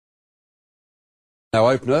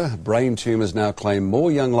Our opener, brain tumours now claim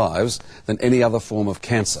more young lives than any other form of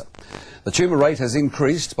cancer. The tumour rate has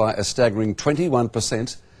increased by a staggering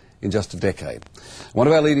 21% in just a decade. One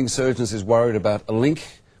of our leading surgeons is worried about a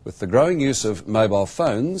link with the growing use of mobile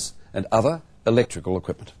phones and other electrical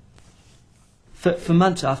equipment. For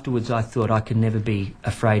months afterwards, I thought I could never be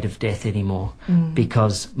afraid of death anymore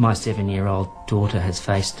because my 7-year-old daughter has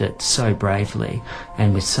faced it so bravely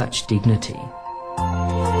and with such dignity.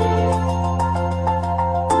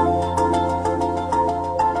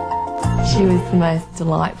 She was the most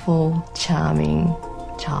delightful, charming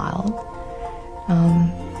child.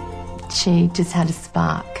 She just had a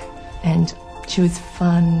spark, and she was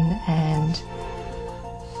fun and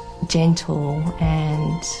gentle,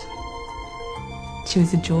 and she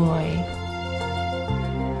was a joy.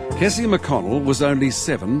 Kessia McConnell was only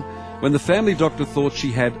 7 when the family doctor thought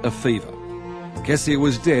she had a fever. Kessia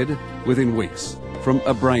was dead within weeks from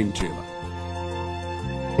a brain tumour.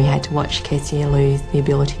 We had to watch Kessia lose the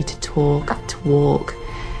ability to talk, to walk,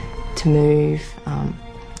 to move.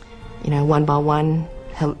 One by one,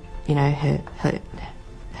 her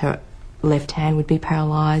left hand would be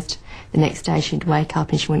paralysed. The next day she'd wake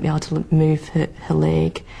up and she wouldn't be able to move her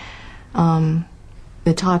leg.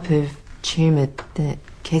 The type of tumour that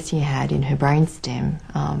Kessia had in her brainstem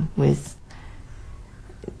was,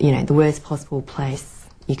 the worst possible place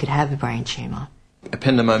you could have a brain tumour.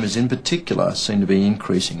 Ependymomas in particular seem to be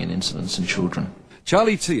increasing in incidence in children.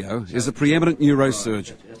 Charlie Teo is a preeminent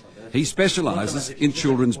neurosurgeon. He specialises in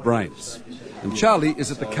children's brains. And Charlie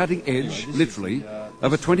is at the cutting edge, literally,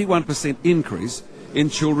 of a 21% increase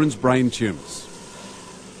in children's brain tumours.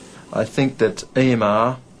 I think that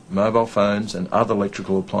EMR, mobile phones and other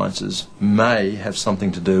electrical appliances may have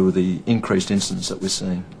something to do with the increased incidence that we're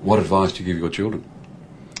seeing. What advice do you give your children?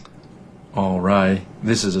 Oh, Ray,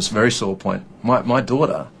 this is a very sore point. My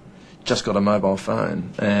daughter just got a mobile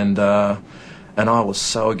phone, and I was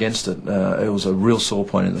so against it. It was a real sore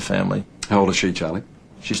point in the family. How old is she, Charlie?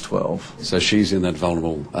 She's 12. So she's in that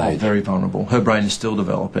vulnerable age? Oh, very vulnerable. Her brain is still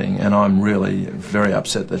developing, and I'm really very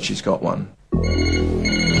upset that she's got one.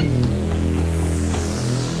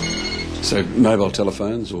 So mobile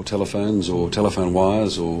telephones or telephone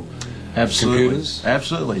wires or computers?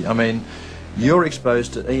 Absolutely. I mean, you're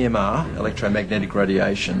exposed to EMR, electromagnetic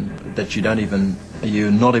radiation, that you're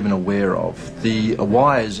not even aware of. The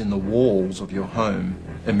wires in the walls of your home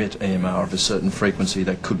emit EMR of a certain frequency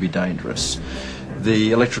that could be dangerous.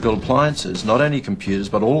 The electrical appliances, not only computers,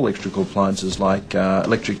 but all electrical appliances like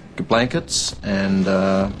electric blankets and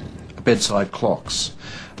bedside clocks,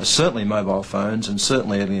 certainly mobile phones and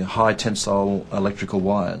certainly high tensile electrical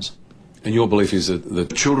wires. And your belief is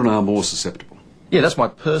that children are more susceptible? Yeah, that's my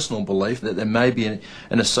personal belief, that there may be an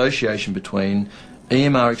association between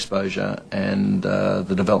EMR exposure and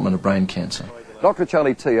the development of brain cancer. Dr.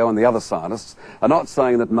 Charlie Teo and the other scientists are not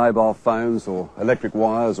saying that mobile phones or electric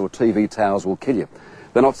wires or TV towers will kill you.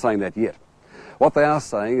 They're not saying that yet. What they are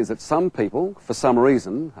saying is that some people, for some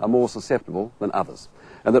reason, are more susceptible than others,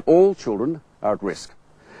 and that all children are at risk.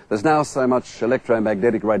 There's now so much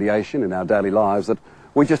electromagnetic radiation in our daily lives that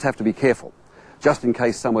we just have to be careful, just in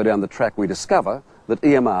case somewhere down the track we discover that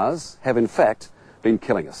EMRs have in fact been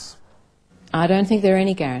killing us. I don't think there are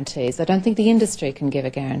any guarantees. I don't think the industry can give a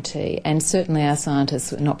guarantee, and certainly our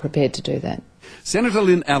scientists are not prepared to do that. Senator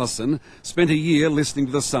Lynn Allison spent a year listening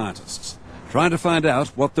to the scientists, trying to find out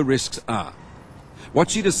what the risks are. What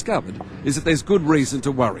she discovered is that there's good reason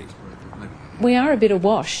to worry. We are a bit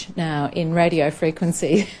awash now in radio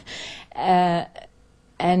frequency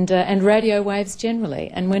and radio waves generally,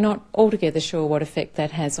 and we're not altogether sure what effect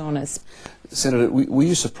that has on us. Senator, were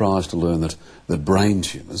you surprised to learn that brain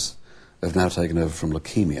tumours have now taken over from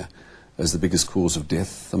leukaemia as the biggest cause of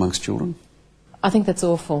death amongst children? I think that's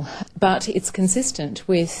awful, but it's consistent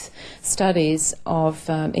with studies of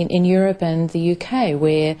in Europe and the UK,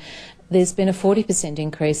 where there's been a 40%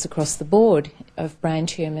 increase across the board of brain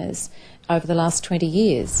tumours over the last 20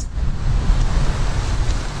 years.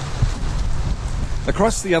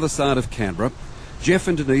 Across the other side of Canberra, Jeff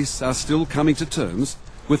and Denise are still coming to terms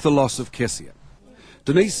with the loss of Kessia.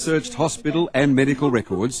 Denise searched hospital and medical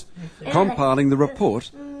records, compiling the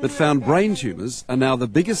report that found brain tumours are now the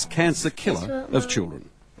biggest cancer killer of children.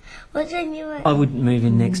 I wouldn't move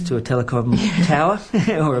in next to a telecom tower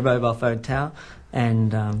or a mobile phone tower,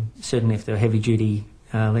 and certainly if there were heavy-duty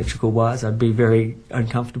electrical wires, I'd be very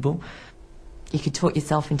uncomfortable. You could talk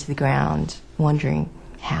yourself into the ground, wondering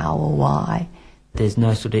how or why. There's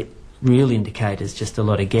no sort of real indicators, just a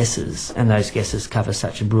lot of guesses, and those guesses cover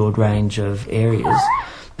such a broad range of areas.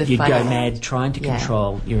 You'd go mad trying to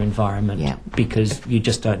control your environment because you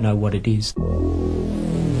just don't know what it is.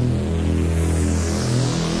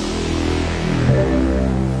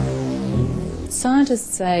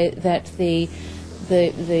 scientists say that the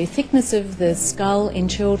thickness of the skull in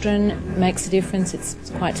children makes a difference. It's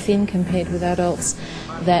quite thin compared with adults,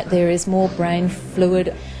 that there is more brain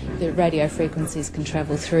fluid. The radio frequencies can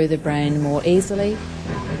travel through the brain more easily.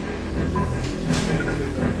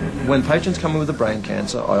 When patients come in with a brain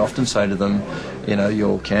cancer, I often say to them, you know,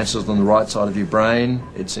 your cancer's on the right side of your brain,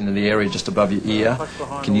 it's in the area just above your ear.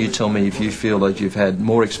 Can you tell me if you feel that you've had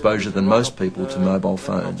more exposure than most people to mobile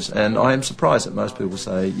phones? And I am surprised that most people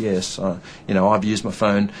say, yes, you know, I've used my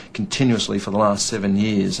phone continuously for the last 7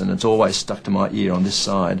 years and it's always stuck to my ear on this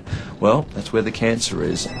side. Well, that's where the cancer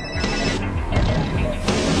is.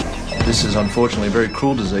 This is unfortunately a very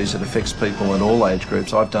cruel disease that affects people in all age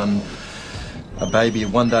groups. I've done a baby, a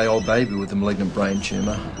one-day-old baby with a malignant brain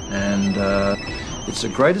tumour, and it's the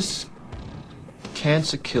greatest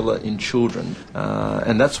cancer killer in children,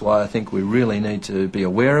 and that's why I think we really need to be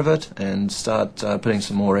aware of it and start putting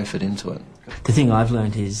some more effort into it. The thing I've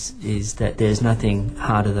learned is that there's nothing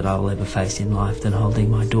harder that I'll ever face in life than holding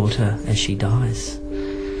my daughter as she dies.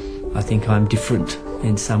 I think I'm different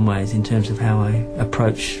in some ways in terms of how I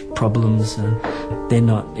approach problems, and they're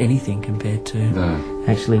not anything compared to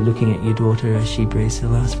actually looking at your daughter as she breathes her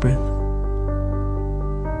last breath.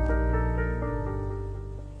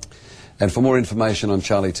 And for more information on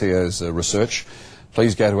Charlie Teo's research,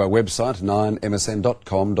 please go to our website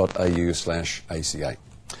 9msn.com.au/ACA.